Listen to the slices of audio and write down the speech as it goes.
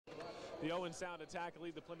The Owen Sound attack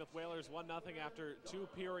lead the Plymouth Whalers 1-0 after 2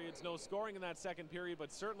 periods. No scoring in that second period,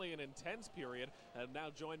 but certainly an intense period.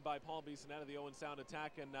 Now joined by Paul Bissonnette of the Owen Sound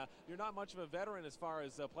attack. And you're not much of a veteran as far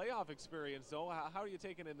as playoff experience, though. How are you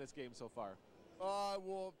taking in this game so far?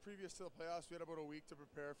 Well, previous to the playoffs, we had about a week to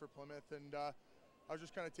prepare for Plymouth, and I was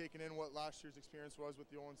just kind of taking in what last year's experience was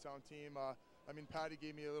with the Owen Sound team. I mean, Patty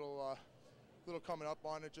gave me a little coming up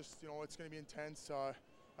on it. Just, it's going to be intense.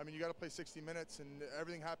 I mean, you got to play 60 minutes, and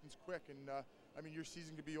everything happens quick. And I mean, your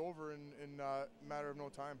season could be over in a matter of no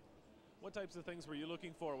time. What types of things were you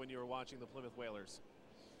looking for when you were watching the Plymouth Whalers?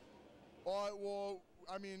 Well,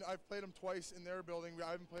 I mean, I've played them twice in their building.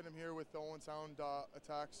 I haven't played them here with the Owen Sound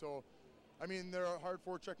attack. So, I mean, they're a hard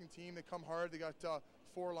forechecking team. They come hard. They got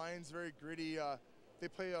 4 lines, very gritty. They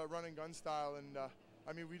play a run and gun style, and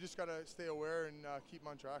I mean, we just got to stay aware and keep them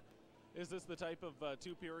on track. Is this the type of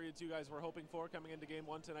 2 periods you guys were hoping for coming into Game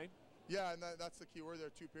 1 tonight? Yeah, and that's the key word there,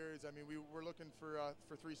 2 periods. I mean, we're looking for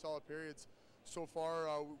 3 solid periods. So far,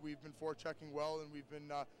 we've been forechecking well, and we've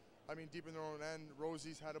been, I mean, deep in their own end.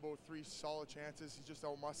 Rosie's had about 3 solid chances. He's just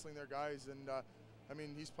out-muscling their guys, and I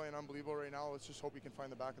mean, he's playing unbelievable right now. Let's just hope he can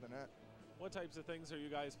find the back of the net. What types of things are you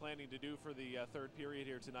guys planning to do for the third period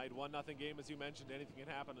here tonight? 1-0 game, as you mentioned. Anything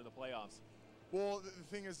can happen in the playoffs. Well, the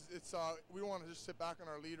thing is, we don't want to just sit back on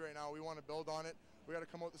our lead right now. We want to build on it. We got to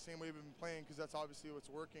come out the same way we've been playing, because that's obviously what's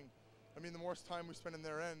working. I mean, the more time we spend in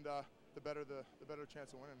their end, the better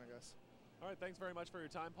chance of winning, I guess. All right, thanks very much for your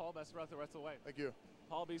time, Paul. Best of luck the rest of the way. Thank you.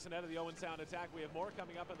 Paul Bissonnette of the Owen Sound attack. We have more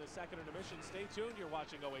coming up in the second intermission. Stay tuned. You're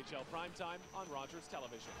watching OHL Primetime on Rogers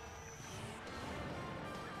Television.